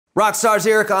Rockstars,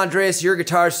 Eric Andres, your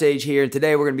guitar sage here, and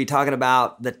today we're going to be talking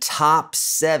about the top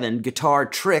 7 guitar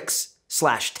tricks /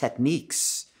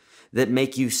 techniques that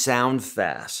make you sound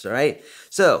fast, all right?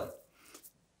 So,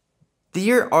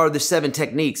 here are the 7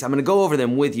 techniques. I'm going to go over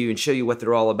them with you and show you what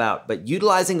they're all about. But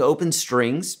utilizing open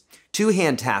strings,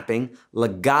 2-hand tapping,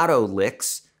 legato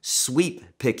licks, sweep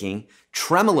picking,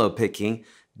 tremolo picking,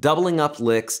 doubling up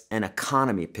licks, and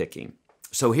economy picking.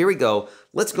 So here we go.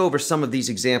 Let's go over some of these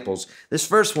examples. This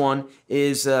first one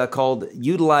is called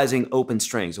utilizing open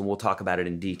strings, and we'll talk about it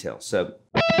in detail. So.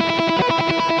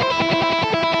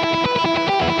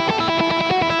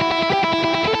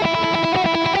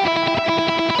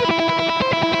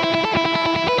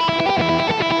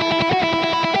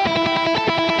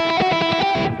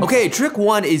 Okay, trick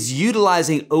 1 is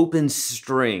utilizing open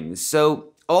strings.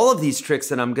 So all of these tricks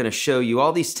that I'm gonna show you,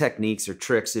 all these techniques or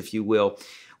tricks, if you will,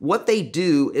 what they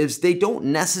do is they don't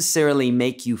necessarily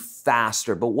make you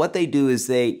faster, but what they do is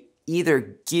they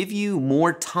either give you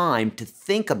more time to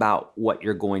think about what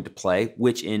you're going to play,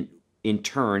 which in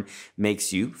turn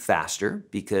makes you faster,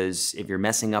 because if you're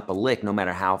messing up a lick, no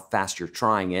matter how fast you're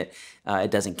trying it,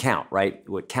 it doesn't count, right?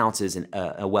 What counts is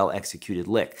a well-executed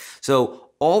lick.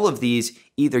 So all of these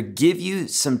either give you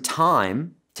some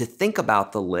time to think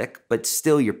about the lick, but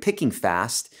still you're picking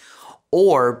fast,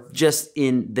 or just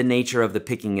in the nature of the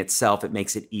picking itself, it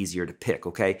makes it easier to pick,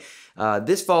 okay?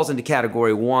 This falls into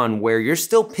category 1, where you're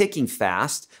still picking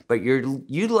fast, but you're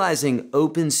utilizing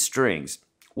open strings.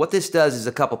 What this does is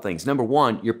a couple things. Number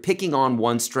 1, you're picking on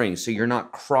one string, so you're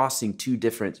not crossing two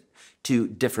different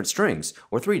strings,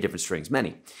 or 3 different strings,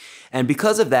 many. And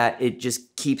because of that, it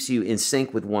just keeps you in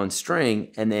sync with one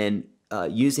string, and then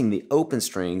using the open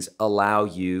strings allow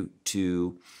you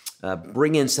to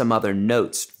bring in some other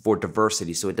notes for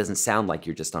diversity, so it doesn't sound like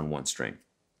you're just on one string.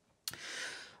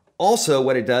 Also,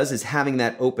 what it does is having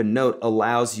that open note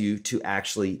allows you to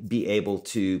actually be able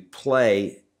to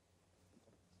play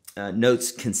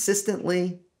notes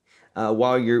consistently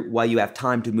while you have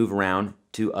time to move around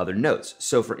to other notes.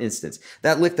 So for instance,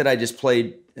 that lick that I just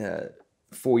played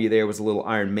for you there was a little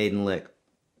Iron Maiden lick,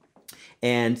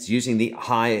 and it's using the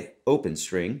high open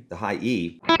string, the high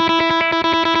E.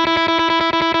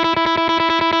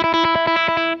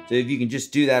 So if you can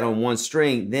just do that on one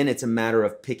string, then it's a matter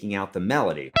of picking out the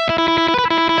melody.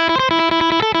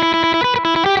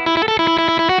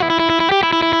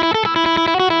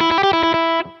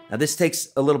 Now this takes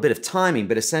a little bit of timing,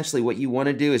 but essentially what you want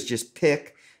to do is just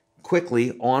pick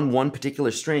quickly on one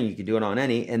particular string. You can do it on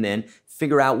any, and then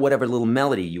figure out whatever little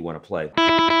melody you want to play.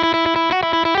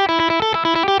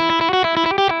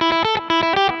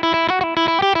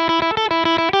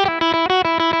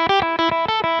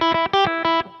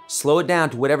 Slow it down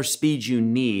to whatever speed you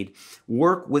need.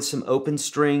 Work with some open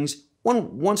strings,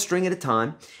 one string at a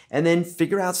time, and then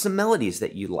figure out some melodies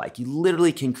that you like. You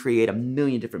literally can create a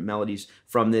million different melodies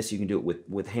from this. You can do it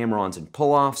with hammer-ons and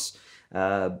pull-offs,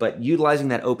 but utilizing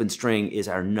that open string is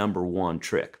our number 1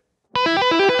 trick.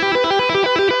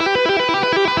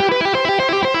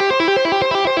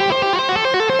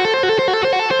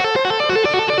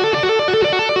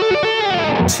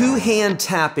 Two-hand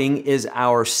tapping is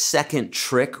our second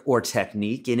trick or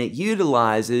technique, and it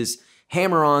utilizes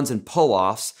hammer-ons and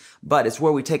pull-offs, but it's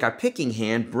where we take our picking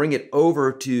hand, bring it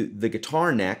over to the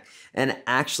guitar neck, and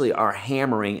actually are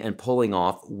hammering and pulling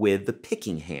off with the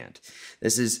picking hand.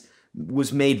 This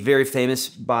was made very famous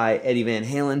by Eddie Van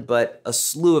Halen, but a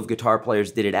slew of guitar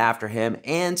players did it after him,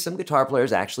 and some guitar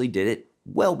players actually did it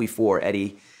well before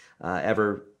Eddie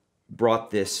ever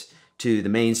brought this to the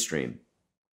mainstream.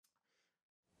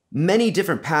 Many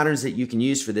different patterns that you can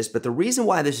use for this, but the reason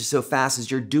why this is so fast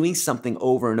is you're doing something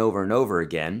over and over and over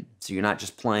again. So you're not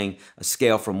just playing a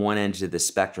scale from one end of the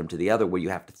spectrum to the other, where you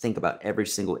have to think about every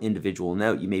single individual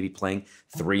note. You may be playing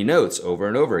 3 notes over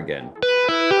and over again.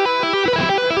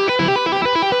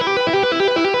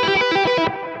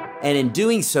 And in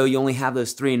doing so, you only have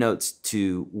those 3 notes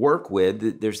to work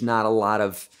with. There's not a lot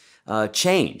of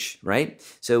change, right?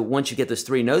 So once you get those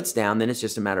 3 notes down, then it's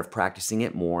just a matter of practicing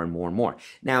it more and more and more.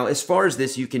 Now, as far as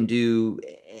this, you can do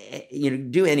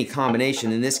any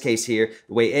combination. In this case here,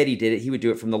 the way Eddie did it, he would do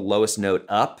it from the lowest note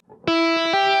up.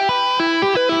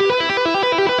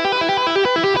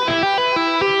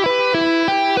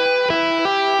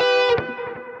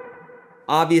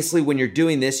 Obviously, when you're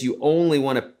doing this, you only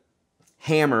want to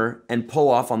hammer and pull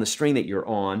off on the string that you're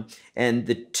on, and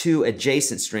the 2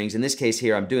 adjacent strings. In this case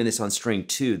here, I'm doing this on string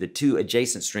 2. The 2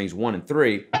 adjacent strings, 1 and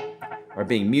 3, are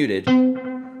being muted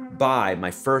by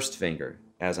my first finger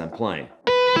as I'm playing.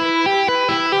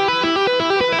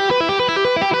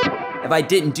 If If I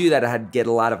didn't do that, I'd get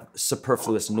a lot of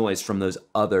superfluous noise from those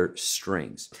other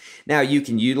strings. Now you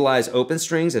can utilize open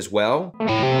strings as well.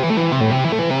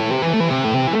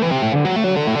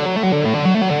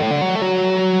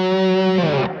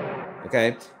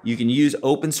 Okay, you can use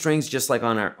open strings just like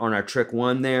on our trick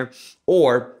one there,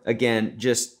 or again,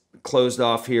 just closed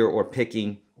off here or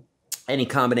picking any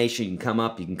combination. You can come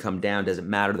up, you can come down, doesn't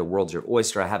matter, the world's your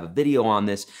oyster. I have a video on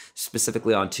this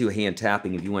specifically on two-hand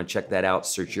tapping. If you want to check that out,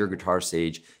 search Your Guitar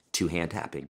Sage two-hand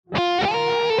tapping.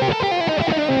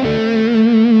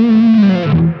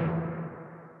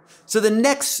 So the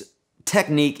next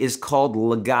technique is called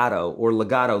legato or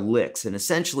legato licks. And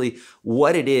essentially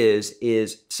what it is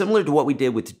similar to what we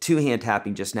did with the two-hand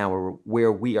tapping just now,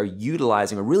 where we are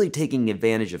utilizing or really taking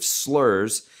advantage of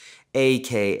slurs,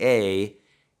 AKA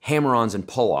hammer-ons and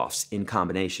pull-offs in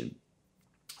combination.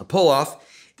 A pull-off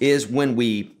is when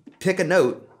we pick a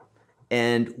note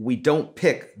and we don't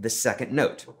pick the second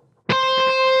note.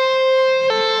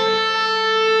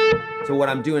 So what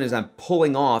I'm doing is I'm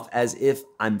pulling off as if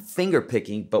I'm finger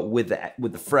picking, but with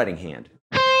the fretting hand.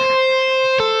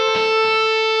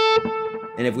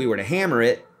 And if we were to hammer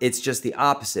it, it's just the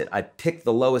opposite. I'd pick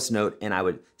the lowest note and I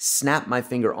would snap my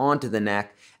finger onto the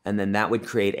neck, and then that would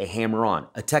create a hammer-on,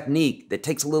 a technique that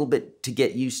takes a little bit to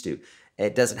get used to.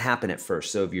 It doesn't happen at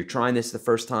first. So if you're trying this the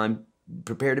first time,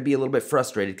 prepare to be a little bit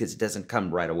frustrated because it doesn't come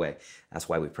right away. That's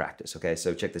why we practice, okay?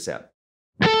 So check this out.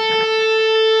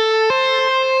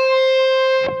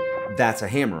 That's a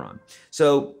hammer-on.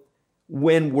 So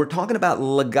when we're talking about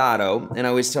legato, and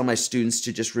I always tell my students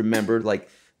to just remember, like,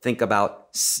 think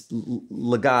about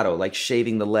legato, like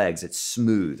shaving the legs. It's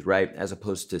smooth, right? As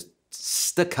opposed to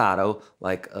staccato,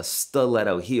 like a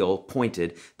stiletto heel,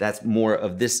 pointed. That's more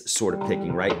of this sort of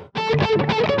picking, right?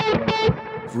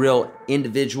 Real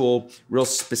individual, real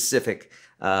specific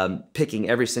picking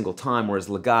every single time, whereas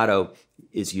legato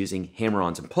is using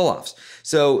hammer-ons and pull-offs.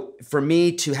 So for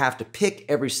me to have to pick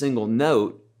every single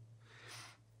note,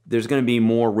 there's going to be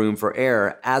more room for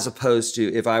error, as opposed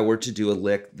to if I were to do a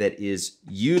lick that is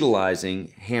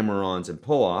utilizing hammer-ons and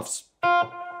pull-offs,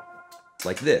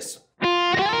 like this.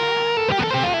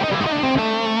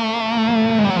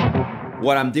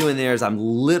 What I'm doing there is I'm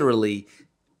literally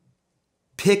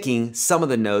picking some of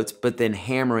the notes, but then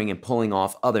hammering and pulling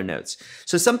off other notes.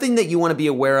 So something that you want to be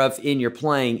aware of in your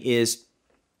playing is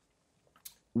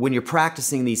when you're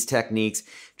practicing these techniques,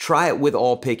 try it with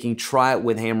all picking, try it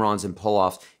with hammer-ons and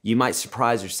pull-offs. You might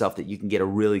surprise yourself that you can get a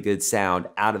really good sound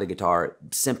out of the guitar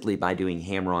simply by doing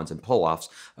hammer-ons and pull-offs.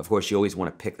 Of course, you always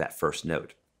want to pick that first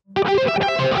note.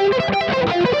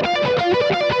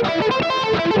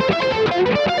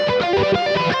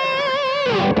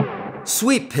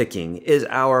 Sweep picking is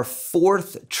our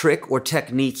fourth trick or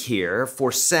technique here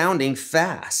for sounding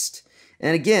fast.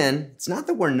 And again, it's not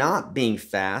that we're not being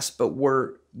fast, but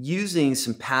we're using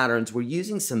some patterns, we're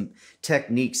using some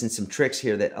techniques and some tricks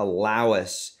here that allow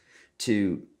us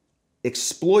to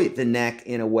exploit the neck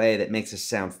in a way that makes us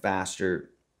sound faster,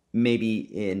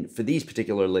 maybe for these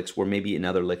particular licks, where maybe in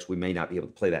other licks we may not be able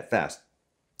to play that fast.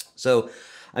 So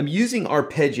I'm using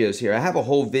arpeggios here. I have a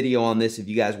whole video on this if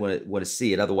you guys want to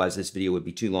see it. Otherwise, this video would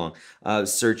be too long.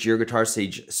 Search Your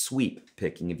GuitarSage sweep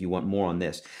picking if you want more on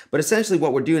this. But essentially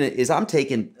what we're doing is I'm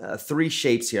taking three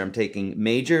shapes here. I'm taking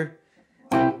major,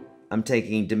 I'm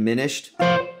taking diminished,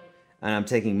 and I'm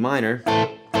taking minor.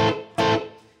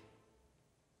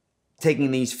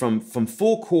 Taking these from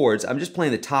full chords. I'm just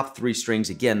playing the top three strings.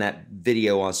 Again, that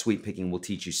video on sweep picking will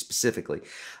teach you specifically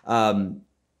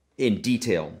in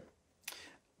detail.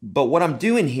 But what I'm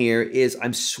doing here is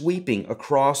I'm sweeping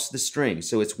across the strings.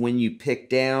 So it's when you pick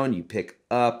down, you pick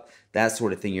up, that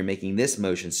sort of thing. You're making this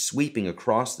motion, sweeping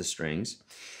across the strings.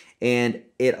 And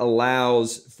it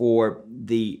allows for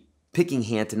the picking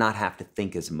hand to not have to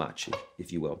think as much,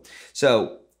 if you will.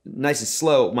 So nice and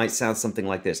slow, it might sound something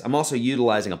like this. I'm also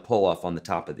utilizing a pull-off on the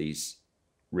top of these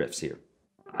riffs here.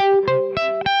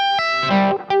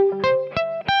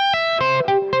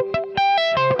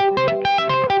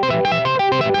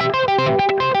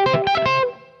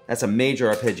 That's a major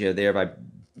arpeggio there. If I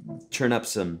turn up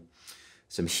some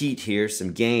heat here,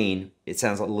 some gain, it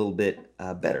sounds a little bit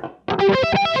better.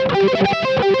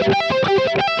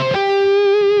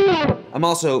 I'm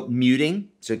also muting,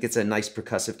 so it gets a nice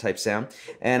percussive type sound.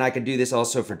 And I can do this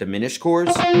also for diminished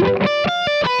chords.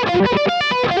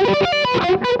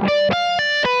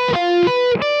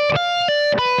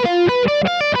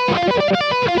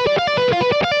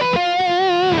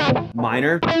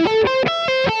 Minor.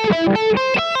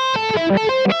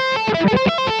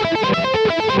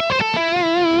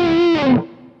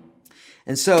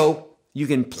 And so you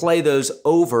can play those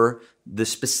over the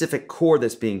specific chord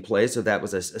that's being played. So that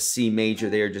was a C major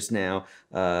there just now,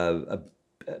 a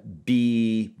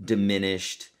B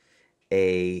diminished,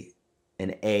 an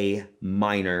A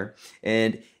minor.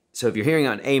 And so if you're hearing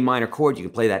an A minor chord, you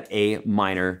can play that A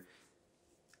minor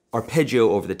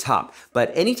arpeggio over the top.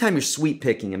 But anytime you're sweep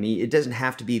picking, I mean, it doesn't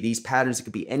have to be these patterns, it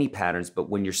could be any patterns, but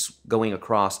when you're going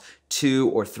across 2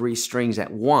 or 3 strings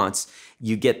at once,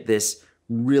 you get this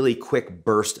really quick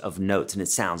burst of notes and it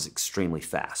sounds extremely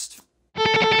fast.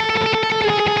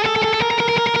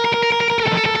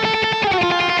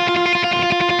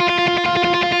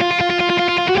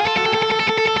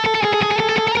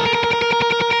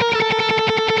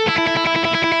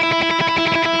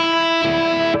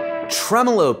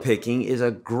 Tremolo picking is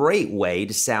a great way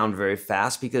to sound very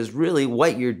fast because really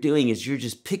what you're doing is you're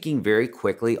just picking very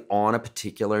quickly on a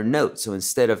particular note. So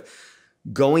instead of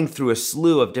going through a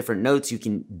slew of different notes, you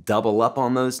can double up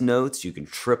on those notes, you can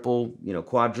triple,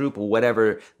 quadruple,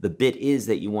 whatever the bit is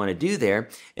that you want to do there.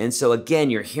 And so again,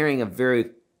 you're hearing a very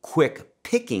quick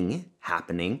picking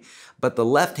happening, but the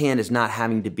left hand is not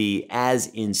having to be as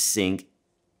in sync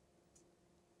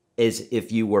as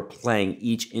if you were playing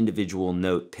each individual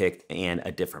note picked and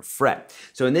a different fret.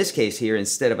 So in this case here,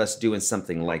 instead of us doing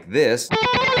something like this,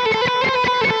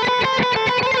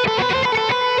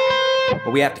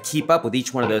 but we have to keep up with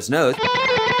each one of those notes,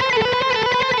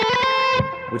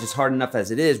 which is hard enough as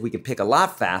it is, we can pick a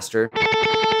lot faster.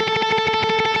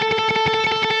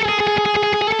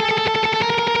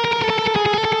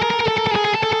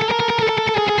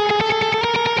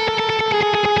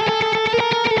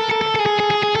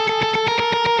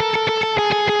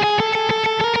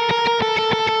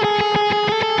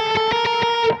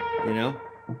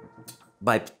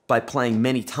 By playing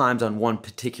many times on one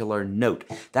particular note.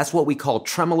 That's what we call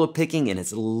tremolo picking, and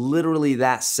it's literally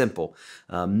that simple.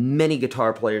 Many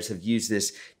guitar players have used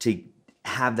this to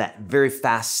have that very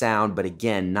fast sound, but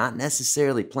again, not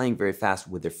necessarily playing very fast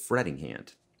with their fretting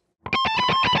hand.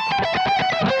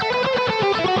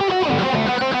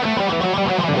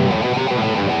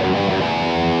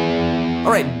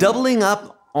 All right, doubling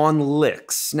up on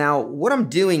licks. Now, what I'm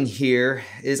doing here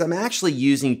is I'm actually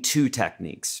using 2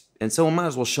 techniques. And so I might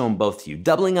as well show them both to you.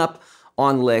 Doubling up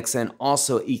on licks and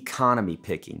also economy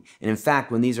picking. And in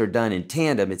fact, when these are done in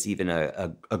tandem, it's even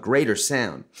a greater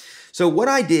sound. So what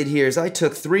I did here is I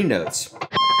took 3 notes.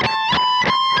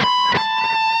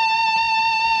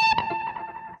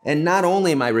 And not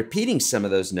only am I repeating some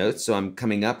of those notes, so I'm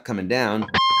coming up, coming down,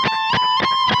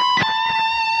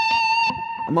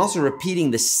 I'm also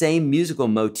repeating the same musical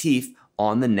motif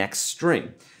on the next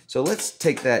string. So let's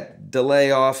take that delay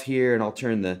off here and I'll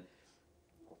turn the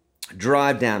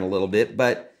drive down a little bit,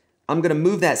 but I'm going to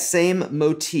move that same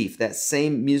motif, that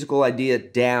same musical idea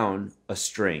down a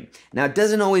string. Now it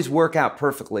doesn't always work out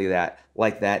perfectly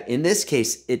like that. In this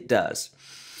case it does,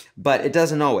 but it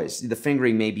doesn't always. The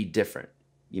fingering may be different.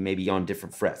 You may be on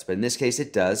different frets, but in this case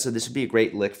it does, so this would be a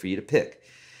great lick for you to pick.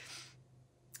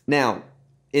 Now,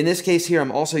 in this case here,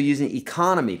 I'm also using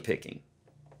economy picking,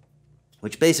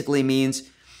 which basically means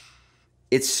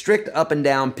it's strict up and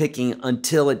down picking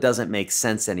until it doesn't make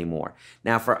sense anymore.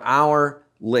 Now for our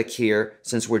lick here,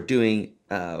 since we're doing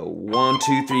 1,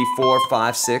 2, 3, 4,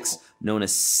 5, 6, known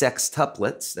as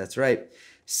sextuplets, that's right,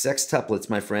 sextuplets,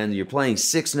 my friend. You're playing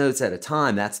 6 notes at a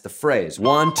time, that's the phrase.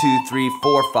 1, 2, 3,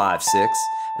 4, 5, 6,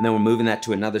 and then we're moving that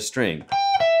to another string.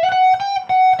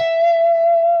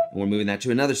 And we're moving that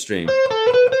to another string.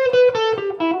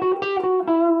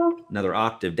 Another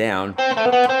octave down,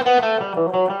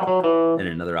 and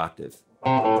another octave.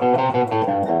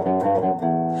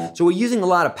 So we're using a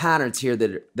lot of patterns here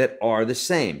that are the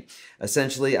same.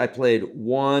 Essentially, I played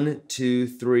 1, 2,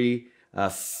 3,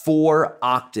 4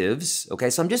 octaves. Okay,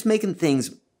 so I'm just making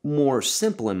things more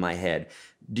simple in my head,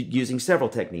 using several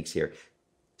techniques here.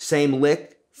 Same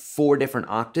lick, 4 different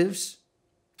octaves,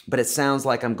 but it sounds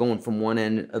like I'm going from one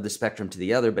end of the spectrum to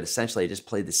the other, but essentially I just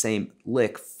played the same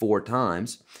lick 4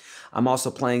 times. I'm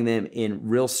also playing them in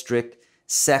real strict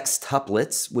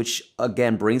sextuplets, which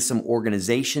again brings some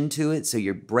organization to it, so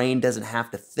your brain doesn't have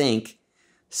to think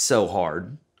so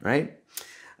hard, right?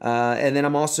 And then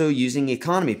I'm also using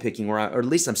economy picking, or at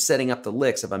least I'm setting up the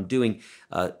licks. If I'm doing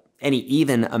any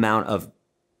even amount of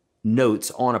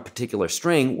notes on a particular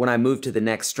string, when I move to the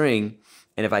next string,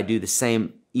 and if I do the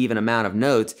same even amount of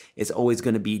notes, it's always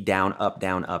going to be down, up,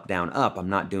 down, up, down, up. I'm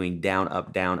not doing down,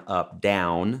 up,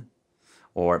 down,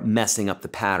 or messing up the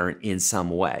pattern in some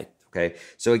way. Okay,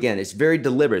 so again, it's very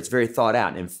deliberate, it's very thought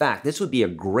out. In fact, this would be a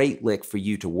great lick for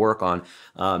you to work on.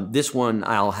 This one,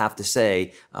 I'll have to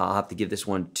say, I'll have to give this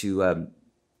one to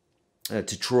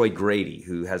Troy Grady,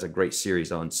 who has a great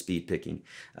series on speed picking.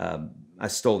 I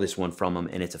stole this one from him,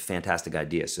 and it's a fantastic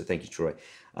idea. So thank you, Troy.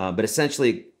 But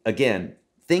essentially, again,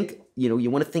 think, you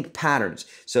want to think patterns.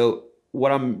 So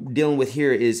what I'm dealing with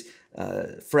here is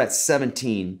frets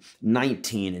 17,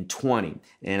 19, and 20.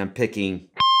 And I'm picking.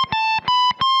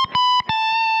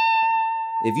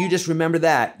 If you just remember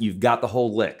that, you've got the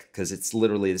whole lick, because it's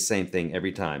literally the same thing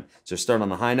every time. So start on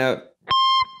the high note.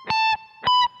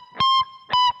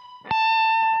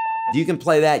 If you can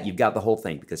play that, you've got the whole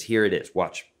thing, because here it is.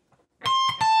 Watch.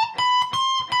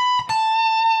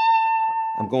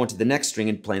 I'm going to the next string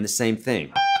and playing the same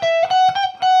thing.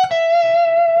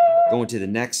 Going to the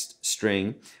next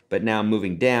string, but now I'm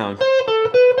moving down.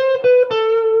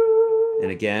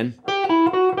 And again.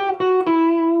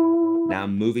 Now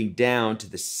I'm moving down to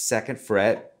the second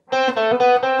fret.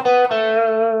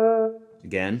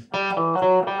 Again.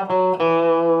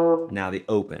 Now the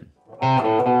open.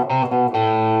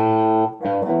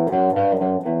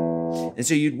 And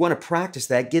so you'd want to practice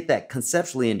that, get that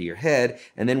conceptually into your head,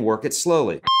 and then work it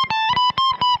slowly.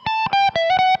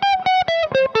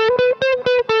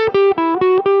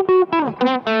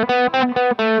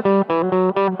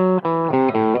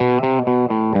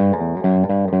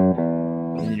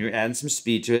 And then you're adding some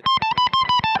speed to it.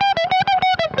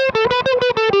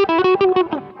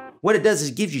 What it does is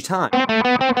it gives you time.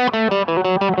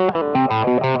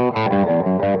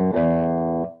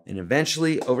 And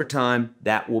eventually, over time,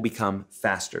 that will become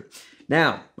faster.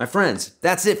 Now, my friends,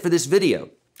 that's it for this video.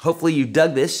 Hopefully you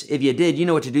dug this. If you did, you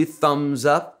know what to do. Thumbs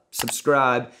up,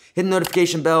 subscribe, hit the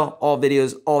notification bell, all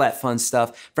videos, all that fun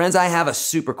stuff. Friends, I have a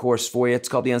super course for you. It's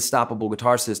called the Unstoppable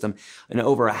Guitar System, and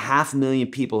over 500,000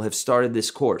 people have started this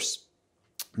course.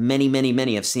 Many, many,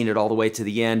 many have seen it all the way to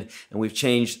the end, and we've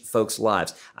changed folks'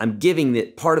 lives. I'm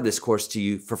giving part of this course to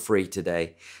you for free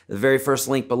today. The very first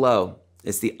link below,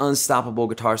 it's the Unstoppable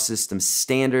Guitar System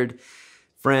Standard.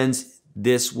 Friends,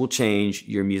 this will change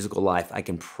your musical life. I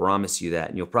can promise you that.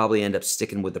 And you'll probably end up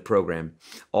sticking with the program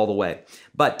all the way.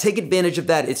 But take advantage of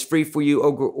that. It's free for you,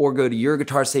 or go to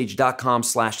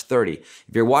YourGuitarSage.com/30.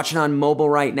 If you're watching on mobile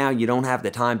right now, you don't have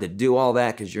the time to do all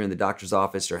that because you're in the doctor's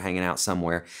office or hanging out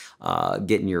somewhere,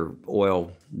 getting your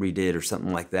oil redid or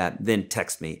something like that, then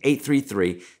text me,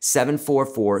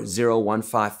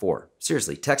 833-744-0154.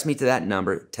 Seriously, text me to that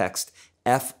number, text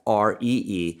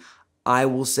FREE. I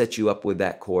will set you up with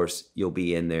that course. You'll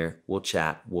be in there. We'll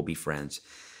chat. We'll be friends.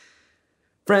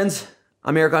 Friends,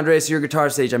 I'm Eric Andres, your Guitar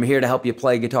Sage. I'm here to help you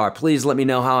play guitar. Please let me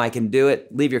know how I can do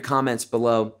it. Leave your comments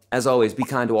below. As always, be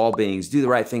kind to all beings. Do the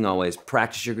right thing always.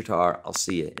 Practice your guitar. I'll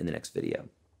see you in the next video.